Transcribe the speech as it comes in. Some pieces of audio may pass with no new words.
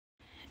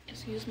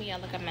Excuse me, I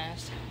look a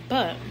mess.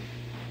 But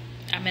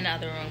I'm in the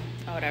other room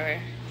or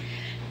whatever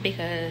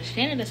because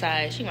Shannon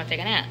decides she want to take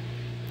a nap.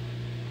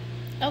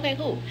 Okay,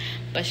 cool.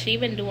 But she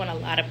been doing a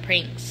lot of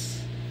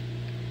pranks.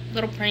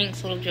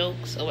 Little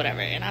jokes or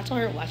whatever. And I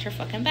told her, watch her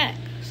fucking back.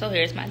 So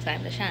here's my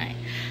time to shine.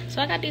 So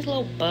I got these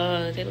little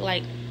bugs. They look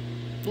like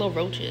little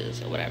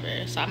roaches or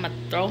whatever. So I'm going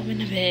to throw them in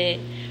the bed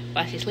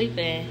while she's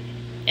sleeping.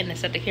 And then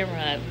set the camera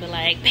up. Be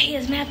like, hey,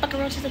 there's mad fucking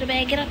roaches in the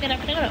bed. Get up, get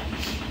up, get up.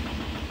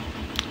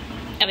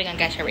 And we're going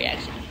to catch her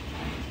reaction.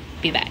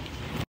 Be back.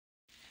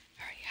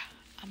 Alright, y'all.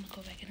 I'm going to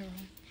go back in the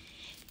room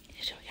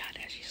and show y'all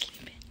that she's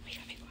sleeping. We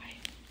got to be quiet.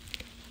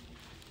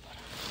 Hold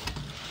on.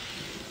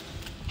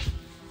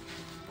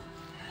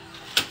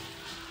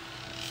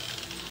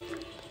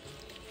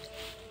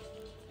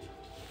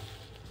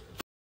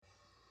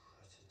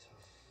 That's a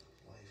tough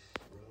life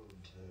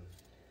road to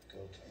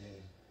go to. I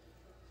mean,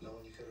 no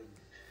one you could have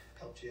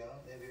helped you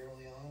out maybe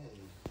early on and...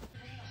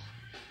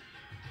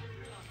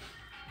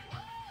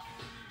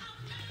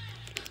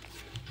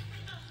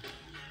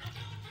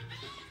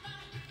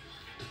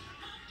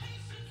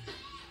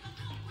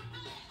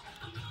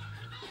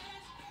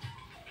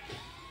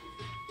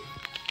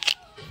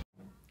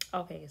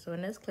 Okay, so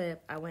in this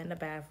clip, I went in the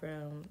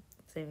bathroom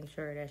to make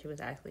sure that she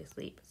was actually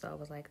asleep. So I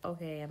was like,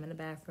 okay, I'm in the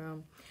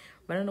bathroom,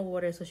 running the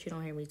water so she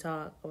don't hear me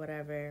talk or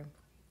whatever.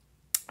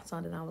 So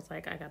then I was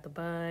like, I got the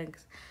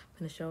bugs. I'm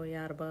gonna show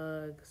y'all the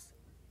bugs.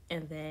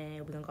 And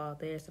then we're gonna go out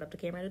there, set up the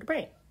camera, and do the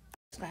prank.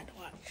 It's not to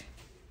watch.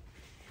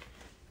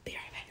 Be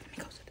right back. Let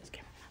me go set this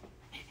camera up.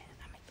 And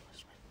I make the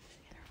switch.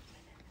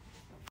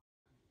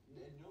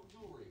 No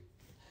jewelry.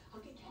 I'll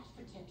get cash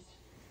for tips.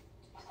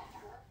 Was that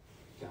her?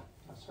 Yeah,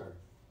 that's her.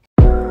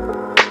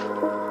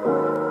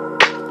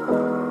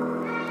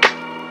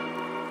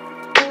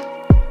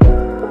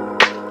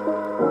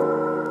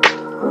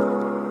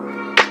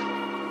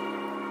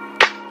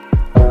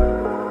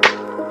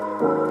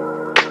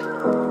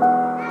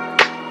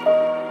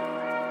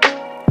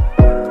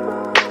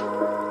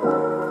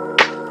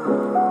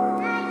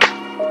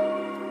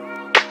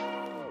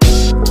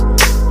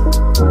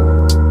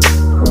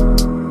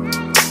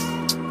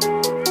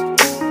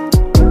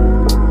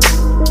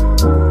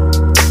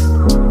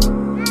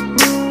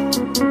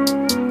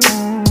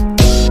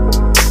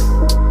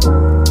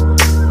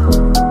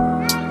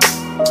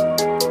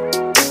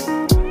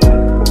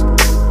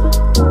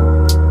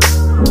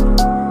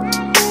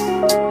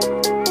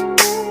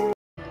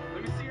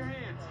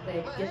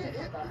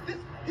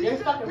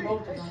 There's fucking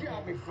roaches on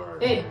there.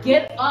 Hey,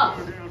 get up.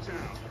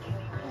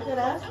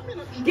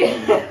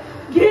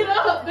 Get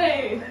up,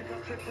 babe.